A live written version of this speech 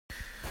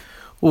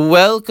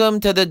Welcome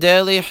to the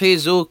Daily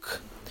Chizuk.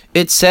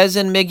 It says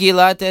in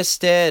Megillat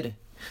Esther,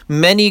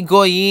 many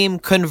Goyim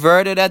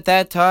converted at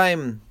that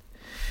time,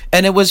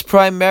 and it was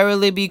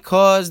primarily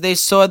because they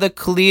saw the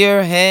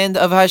clear hand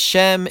of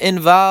Hashem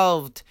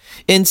involved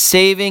in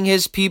saving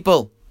his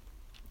people.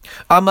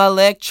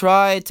 Amalek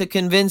tried to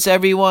convince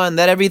everyone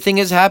that everything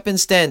is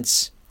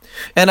happenstance,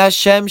 and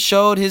Hashem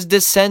showed his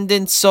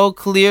descendants so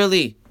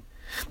clearly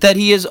that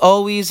he is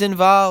always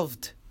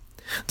involved.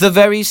 The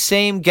very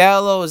same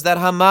gallows that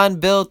Haman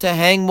built to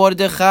hang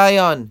Mordechai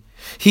on,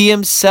 he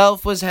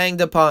himself was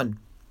hanged upon.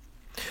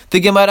 The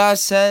Gemara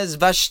says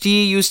Vashti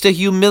used to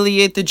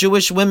humiliate the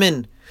Jewish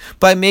women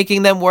by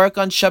making them work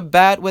on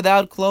Shabbat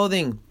without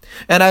clothing,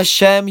 and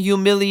Hashem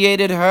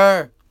humiliated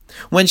her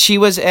when she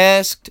was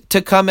asked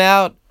to come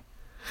out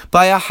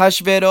by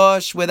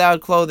Ahashverosh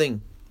without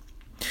clothing.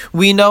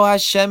 We know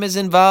Hashem is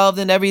involved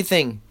in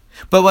everything,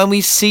 but when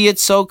we see it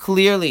so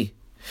clearly,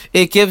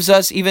 it gives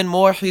us even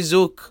more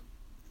chizuk.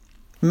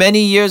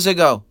 Many years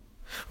ago,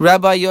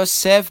 Rabbi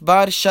Yosef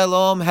Bar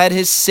Shalom had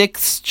his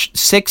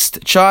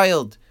sixth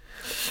child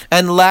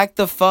and lacked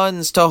the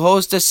funds to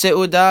host a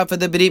seudah for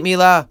the Brit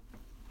Milah.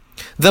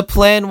 The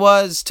plan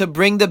was to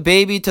bring the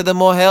baby to the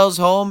Mohel's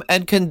home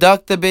and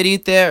conduct the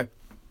Brit there.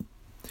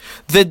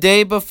 The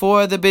day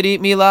before the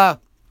Brit Milah,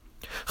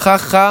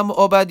 Chacham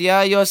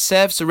Obadiah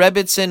Yosef's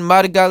Rebbitzin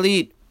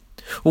Margalit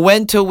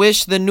went to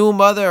wish the new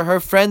mother, her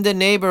friend and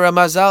neighbor, a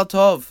Mazal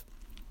Tov.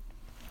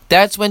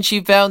 That's when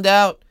she found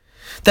out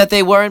that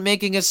they weren't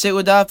making a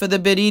seudah for the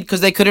Brit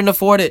because they couldn't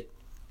afford it.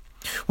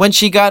 When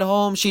she got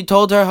home, she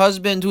told her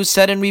husband, who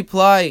said in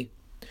reply,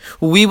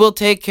 "We will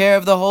take care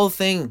of the whole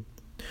thing.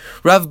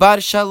 Rav Bar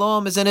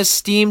Shalom is an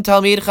esteemed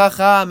Talmid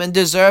Chacham and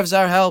deserves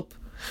our help.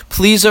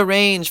 Please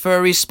arrange for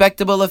a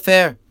respectable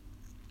affair."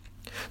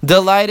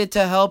 Delighted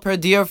to help her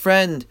dear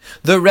friend,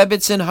 the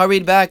Rebbitzin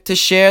hurried back to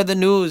share the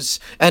news,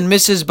 and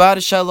Mrs.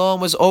 Bar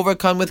Shalom was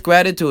overcome with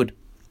gratitude.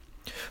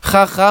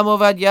 Chacham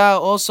Ovadia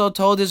also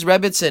told his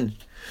Rebbitzin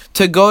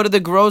to go to the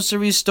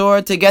grocery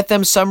store to get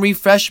them some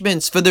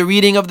refreshments for the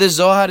reading of the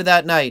Zohar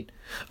that night,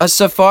 a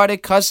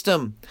Sephardic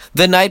custom,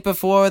 the night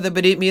before the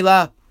Brit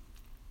Milah.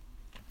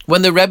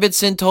 When the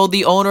Rebbitzin told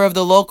the owner of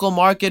the local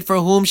market for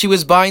whom she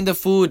was buying the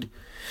food,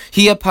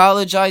 he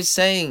apologized,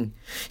 saying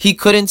he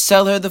couldn't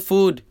sell her the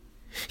food.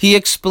 He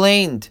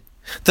explained,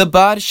 the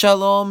Bar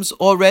Shaloms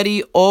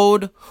already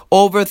owed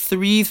over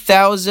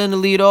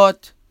 3,000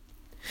 lirot.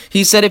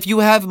 He said, if you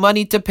have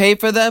money to pay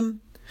for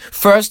them,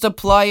 first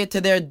apply it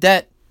to their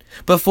debt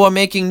before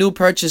making new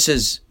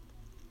purchases.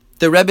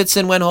 The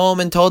Rebbitzin went home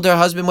and told her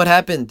husband what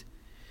happened.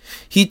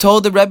 He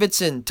told the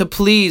Rebbitzin to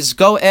please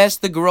go ask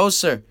the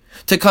grocer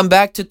to come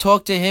back to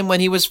talk to him when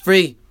he was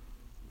free.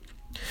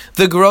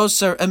 The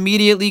grocer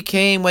immediately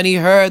came when he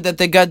heard that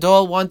the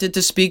Gadol wanted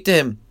to speak to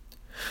him.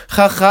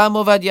 Chacham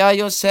Ovadia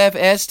Yosef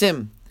asked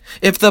him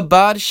if the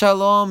Bar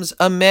Shaloms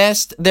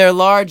amassed their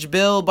large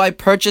bill by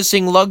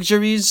purchasing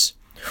luxuries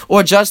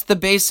or just the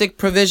basic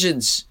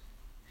provisions.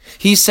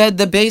 He said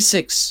the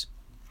basics.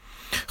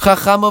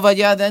 Chacham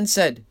Ovadia then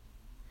said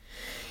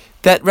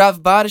that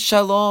Rav Bar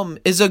Shalom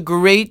is a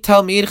great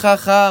Talmid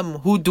Chacham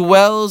who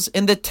dwells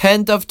in the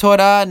tent of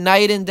Torah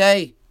night and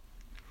day.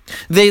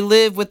 They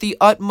live with the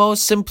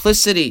utmost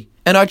simplicity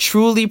and are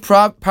truly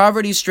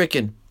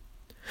poverty-stricken.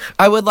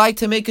 I would like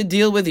to make a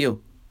deal with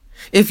you.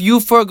 If you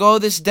forego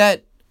this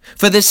debt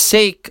for the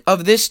sake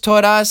of this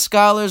Torah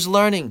scholar's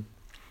learning,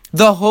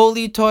 the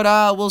Holy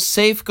Torah will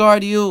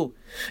safeguard you,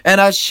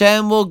 and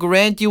Hashem will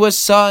grant you a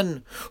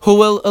son who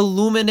will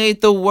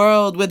illuminate the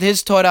world with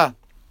his Torah.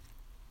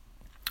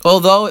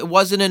 Although it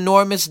was an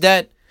enormous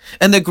debt,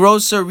 and the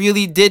grocer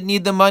really did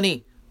need the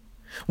money,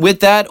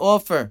 with that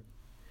offer,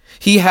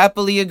 he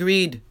happily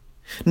agreed.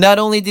 Not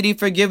only did he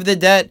forgive the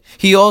debt,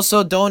 he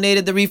also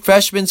donated the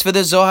refreshments for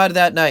the Zohar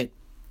that night.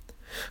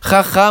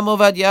 Chacham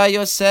Ovadia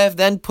Yosef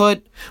then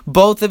put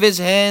both of his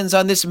hands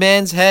on this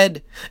man's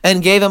head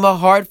and gave him a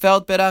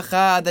heartfelt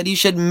beracha that he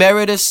should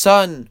merit a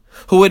son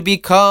who would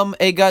become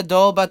a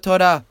Gadol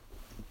Batorah.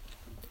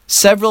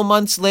 Several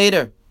months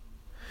later,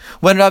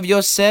 when Rav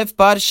Yosef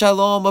Bar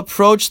Shalom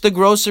approached the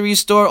grocery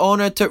store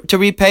owner to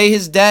repay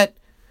his debt,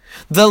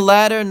 the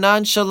latter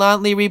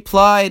nonchalantly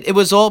replied it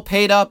was all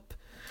paid up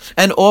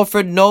and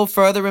offered no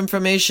further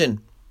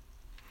information.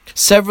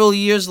 Several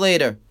years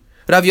later,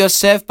 Rav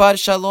Yosef Bar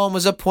Shalom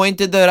was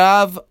appointed the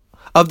Rav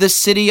of the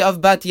city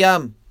of Bat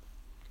Yam.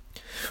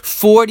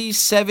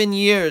 47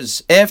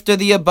 years after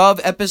the above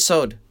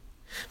episode,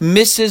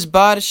 Mrs.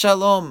 Bar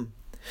Shalom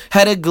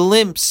had a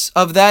glimpse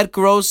of that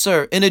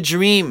grocer in a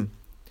dream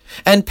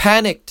and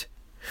panicked,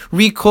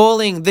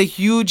 recalling the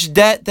huge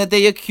debt that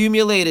they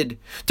accumulated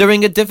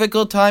during a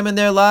difficult time in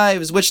their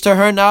lives, which to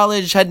her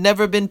knowledge had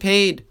never been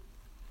paid.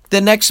 The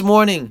next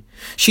morning,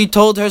 she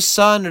told her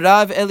son,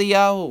 Rav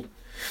Eliyahu,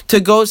 to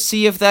go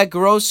see if that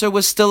grocer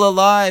was still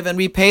alive and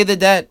repay the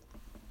debt.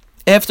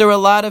 After a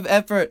lot of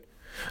effort,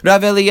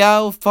 Rav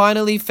Eliyahu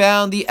finally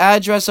found the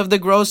address of the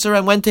grocer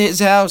and went to his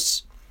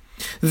house.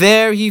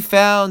 There he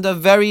found a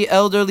very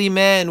elderly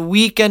man,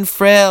 weak and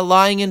frail,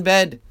 lying in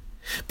bed.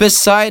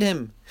 Beside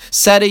him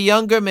sat a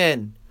younger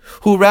man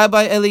who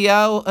Rabbi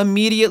Eliyahu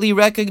immediately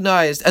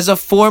recognized as a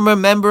former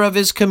member of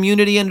his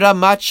community in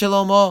Ramat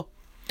Shlomo,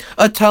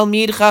 a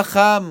Talmid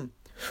Chacham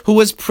who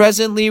was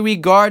presently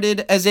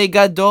regarded as a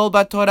Gadol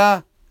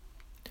BaTorah.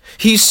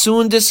 He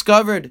soon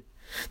discovered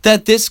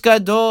that this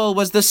Gadol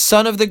was the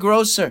son of the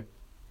grocer.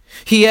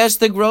 He asked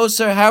the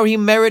grocer how he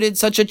merited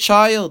such a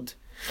child.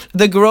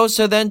 The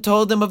grocer then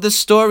told him of the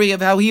story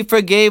of how he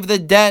forgave the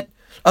debt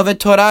of a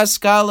Torah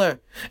scholar,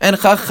 and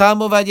Chacham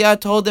Ovadia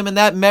told him in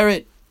that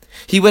merit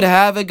he would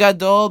have a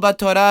Gadol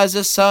BaTorah as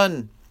a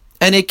son,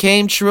 and it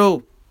came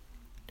true.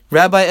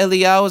 Rabbi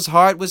Eliyahu's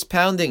heart was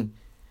pounding.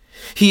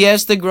 He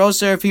asked the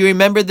grocer if he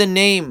remembered the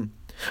name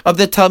of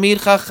the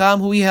Talmid Chacham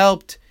who he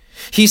helped.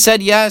 He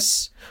said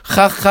yes,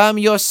 Chacham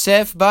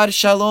Yosef Bar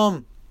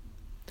Shalom.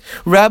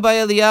 Rabbi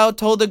Eliyahu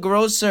told the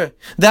grocer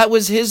that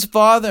was his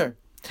father,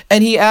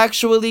 and he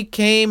actually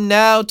came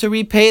now to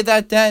repay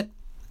that debt.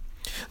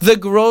 The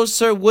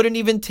grocer wouldn't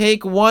even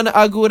take one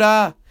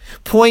agura,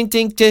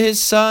 pointing to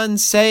his son,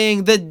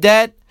 saying the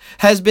debt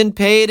has been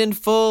paid in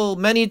full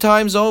many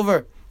times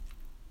over.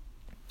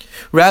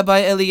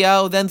 Rabbi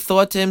Eliyahu then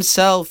thought to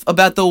himself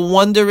about the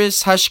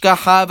wondrous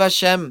hashgacha of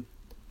Hashem.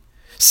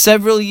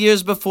 Several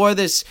years before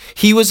this,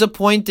 he was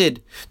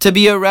appointed to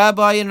be a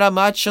rabbi in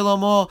Ramat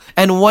Shlomo,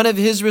 and one of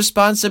his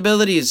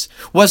responsibilities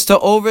was to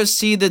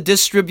oversee the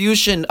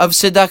distribution of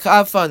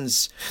tzedakah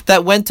funds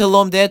that went to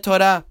Lomdei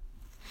Torah.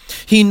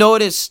 He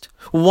noticed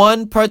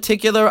one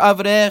particular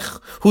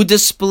avrech who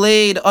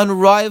displayed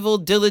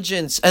unrivaled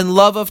diligence and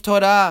love of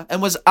Torah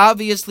and was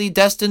obviously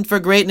destined for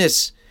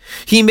greatness.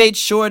 He made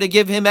sure to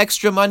give him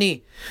extra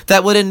money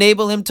that would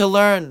enable him to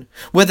learn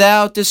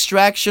without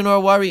distraction or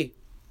worry.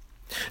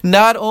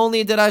 Not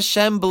only did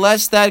Hashem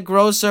bless that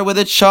grocer with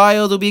a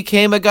child who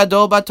became a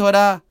Gadol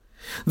BaTorah,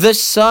 the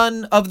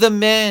son of the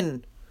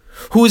man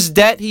whose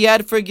debt he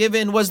had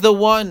forgiven was the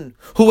one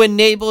who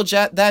enabled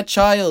that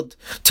child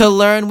to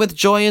learn with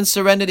joy and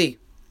serenity.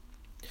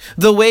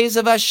 The ways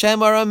of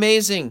Hashem are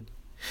amazing,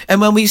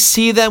 and when we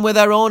see them with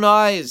our own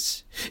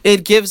eyes,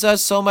 it gives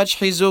us so much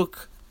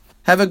chizuk.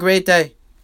 Have a great day.